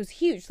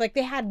 Like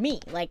they had me.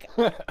 Like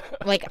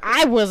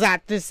I was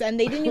at this and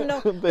they didn't even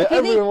know.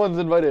 Everyone's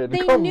invited.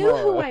 They knew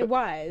who I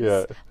was.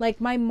 Yeah. Like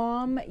my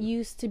mom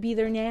used to be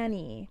their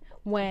nanny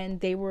when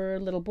they were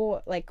little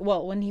boy,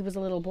 when he was a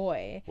little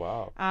boy.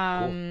 Wow.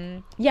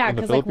 Cool. Yeah,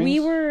 because like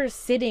we were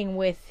sitting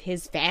with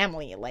his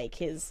family, like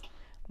his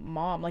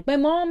mom. Like my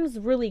mom's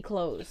really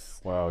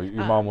close. Wow,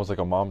 your mom was like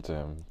a mom to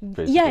him,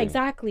 basically. Yeah,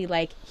 exactly.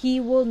 Like he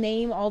will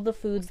name all the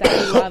foods that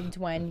he loved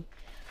when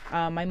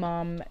my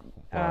mom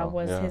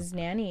was his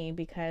nanny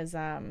because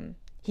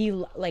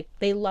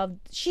they loved.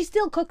 She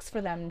still cooks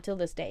for them till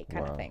this day,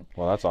 kind of thing.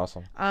 Well, that's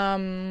awesome.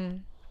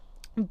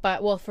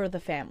 But for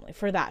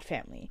that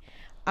family.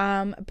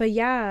 But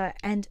yeah,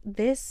 and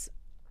this,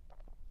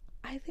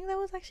 I think that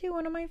was actually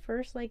one of my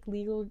first like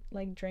legal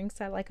like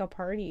drinks at like a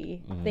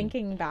party.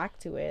 Thinking back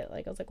to it,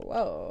 like I was like,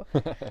 whoa,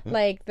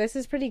 like this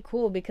is pretty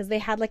cool because they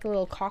had like a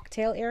little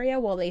cocktail area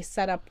while they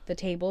set up the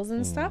tables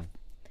and stuff,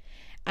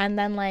 and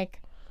then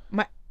like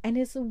and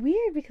it's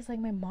weird because like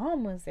my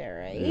mom was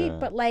there, right? Yeah.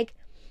 But like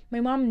my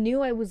mom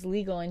knew I was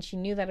legal and she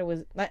knew that it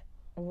was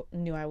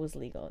knew I was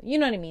legal. You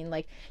know what I mean?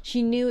 Like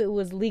she knew it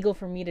was legal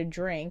for me to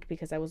drink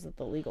because I was at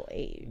the legal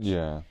age.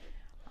 Yeah.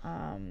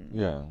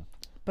 Yeah.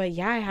 But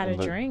yeah, I had a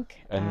drink.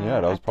 And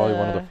that was probably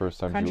one of the first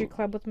times country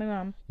club with my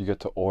mom. You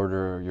get to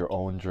order your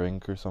own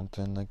drink or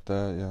something like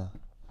that. Yeah.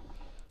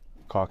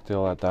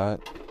 Cocktail at that.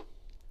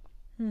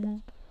 Yeah.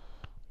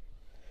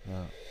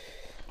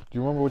 Do you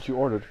remember what you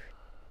ordered?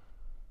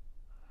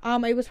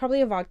 It was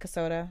probably a vodka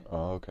soda.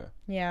 Oh, okay.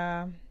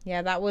 Yeah,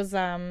 that was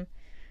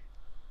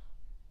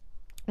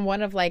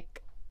one of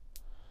like,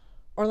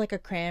 or like a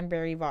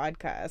cranberry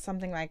vodka,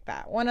 something like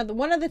that. One of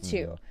the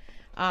two.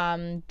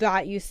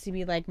 That used to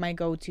be like my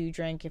go-to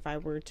drink if I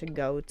were to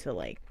go to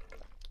like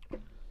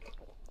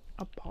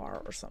a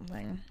bar or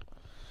something,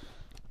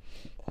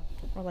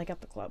 or like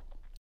at the club.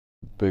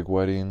 Big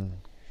wedding.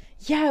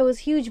 Yeah, it was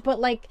huge,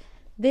 but like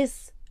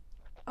this.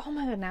 Oh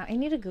my God, now I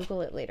need to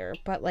Google it later.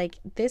 But like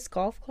this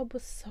golf club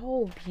was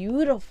so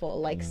beautiful,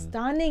 like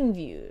stunning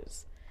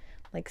views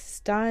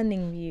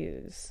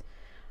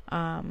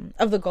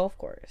of the golf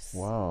course.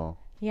 Wow.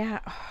 Yeah.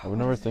 I would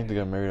never think to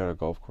get married at a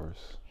golf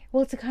course.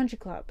 Well, it's a country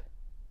club.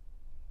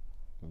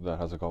 That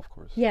has a golf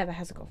course. Yeah, that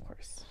has a golf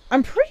course.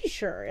 I'm pretty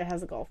sure it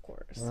has a golf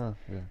course. Yeah.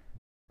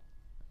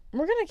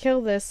 We're gonna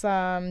kill this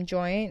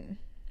joint,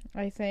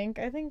 I think.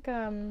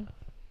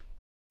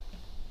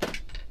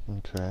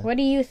 Okay. What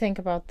do you think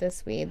about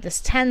this weed?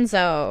 This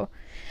Tenzo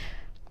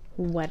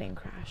Wedding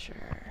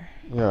Crasher.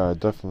 Yeah, I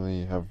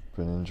definitely have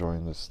been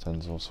enjoying this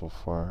Tenzo so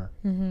far.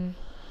 Putting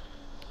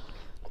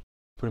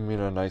me in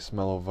a nice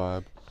mellow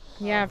vibe.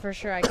 Yeah, for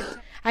sure.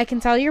 I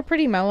can tell you're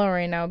pretty mellow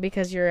right now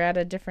because you're at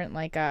a different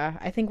like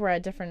I think we're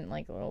at different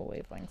like little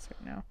wavelengths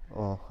right now.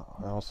 Oh,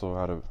 I also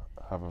had to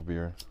have a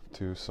beer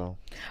too, so.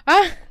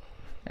 I'm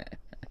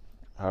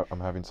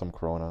having some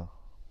Corona.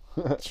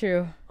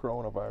 True.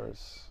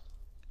 Coronavirus.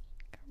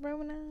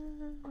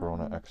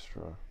 Corona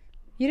Extra.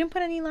 You didn't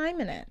put any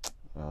lime in it.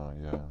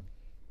 Yeah.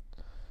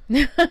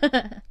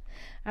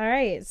 All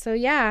right. So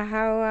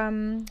yeah,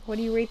 what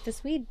do you rate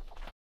this weed?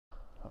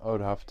 I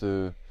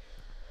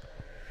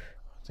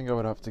think I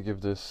would have to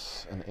give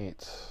this an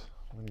 8.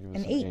 I'm gonna give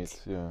this an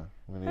 8. Yeah.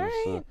 I'm gonna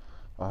give this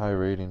a high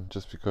rating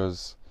just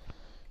because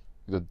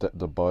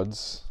the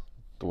buds,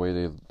 the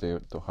way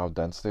how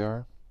dense they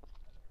are,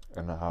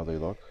 and how they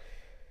look,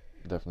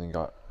 definitely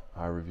got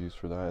high reviews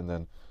for that. And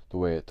then the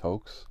way it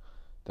tokes,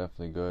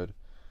 definitely good.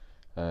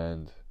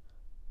 And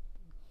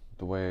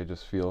the way I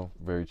just feel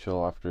very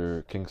chill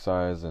after king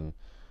size, and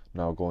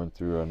now going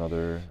through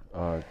another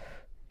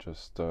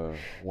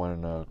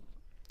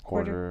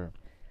 1.25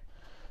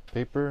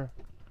 paper.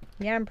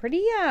 Yeah, I'm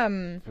pretty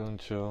feeling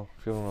chill,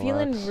 feeling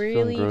relaxed,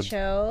 really feeling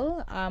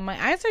chill. My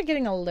eyes are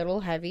getting a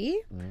little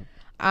heavy.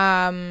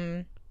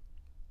 And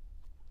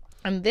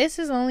this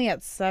is only at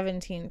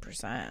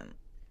 17%.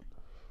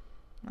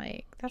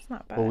 Like, that's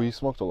not bad. Well, we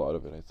smoked a lot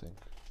of it, I think.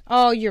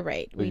 Oh, you're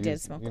right. We did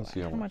smoke a lot.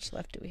 How much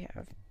left do we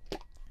have?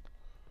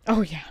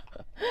 Oh, yeah.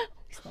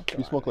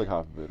 We smoked like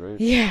half of it, right?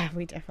 Yeah,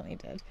 we definitely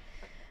did.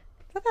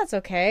 But that's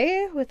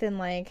okay. Within,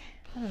 like,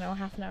 I don't know,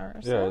 half an hour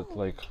or so. Yeah, it's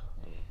like,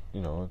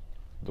 you know,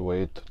 the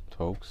way it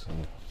tokes.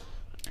 And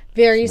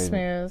very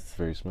smooth.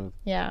 Very smooth.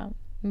 Yeah.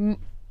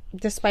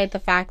 Despite the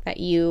fact that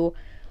you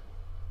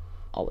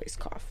always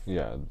cough.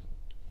 Yeah.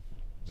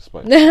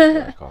 Despite the fact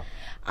that I cough.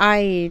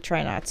 I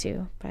try not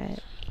to, but...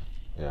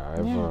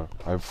 Yeah,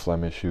 I have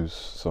phlegm issues,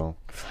 so...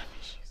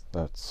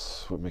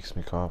 That's what makes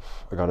me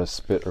cough. I gotta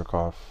spit or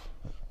cough,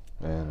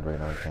 and right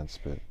now I can't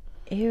spit.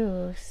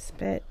 Ew,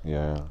 spit.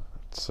 Yeah,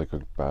 it's like a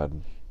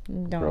bad,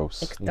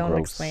 gross. Don't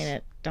explain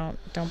it. Don't.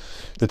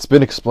 It's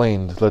been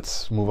explained.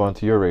 Let's move on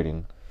to your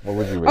rating. What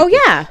would you rate? Oh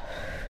yeah,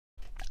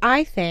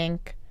 I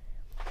think.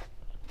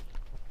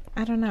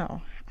 I don't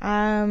know.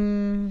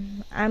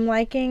 I'm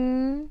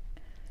liking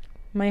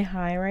my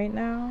high right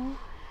now.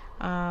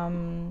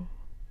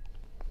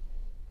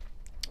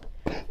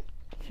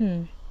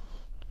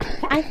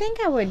 I think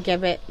I would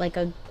give it like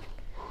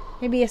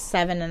maybe a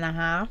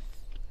 7.5.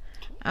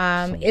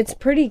 It's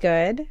pretty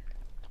good.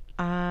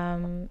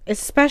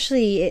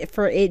 Especially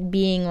for it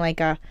being like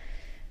a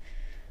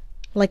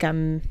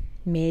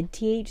mid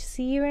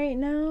THC right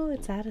now.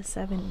 It's at a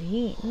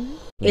 17.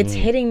 It's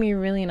hitting me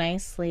really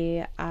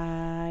nicely.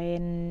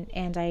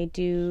 And I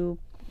do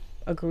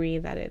agree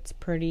that it's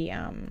pretty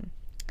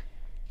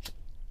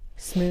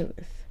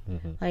smooth.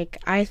 Like,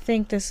 I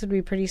think this would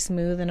be pretty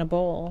smooth in a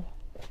bowl.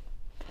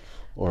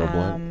 Or a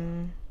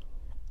blunt.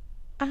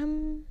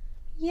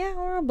 Yeah,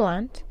 or a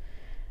blunt.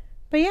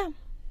 But yeah,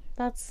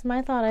 that's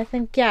my thought. I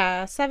think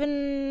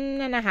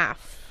 7.5. I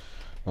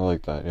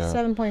like that. Yeah.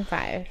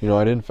 7.5. You know,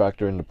 I didn't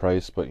factor in the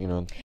price, but you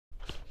know,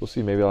 we'll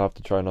see. Maybe I'll have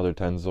to try another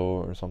Tenzo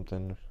or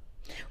something.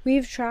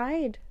 We've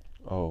tried.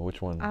 Oh,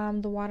 which one?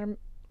 The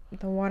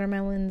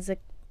watermelon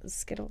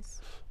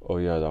Skittles. Oh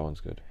yeah, that one's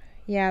good.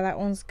 Yeah, that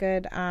one's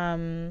good.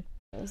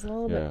 It was a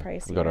little bit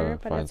pricier,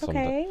 but it's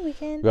okay. We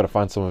gotta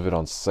find some of it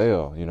on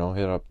sale. You know,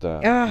 hit up the.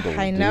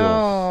 I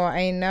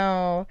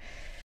know.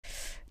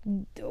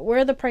 Where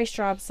are the price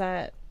drops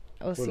at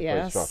OCS? Where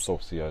are the price drops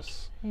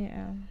OCS?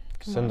 Yeah.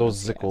 Send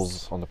those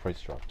zickles on the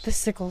price drops. The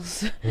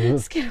sickles.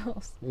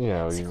 Skittles.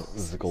 Yeah,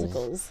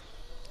 zickles.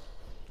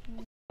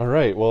 All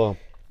right. Well,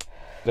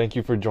 thank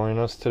you for joining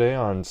us today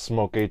on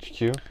Smoke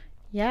HQ.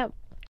 Yep.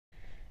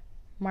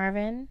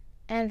 Marvin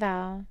and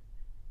Val.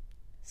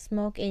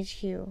 Smoke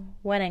HQ.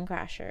 Wedding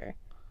Crasher.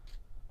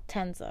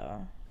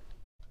 Tenzo.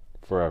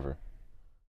 Forever.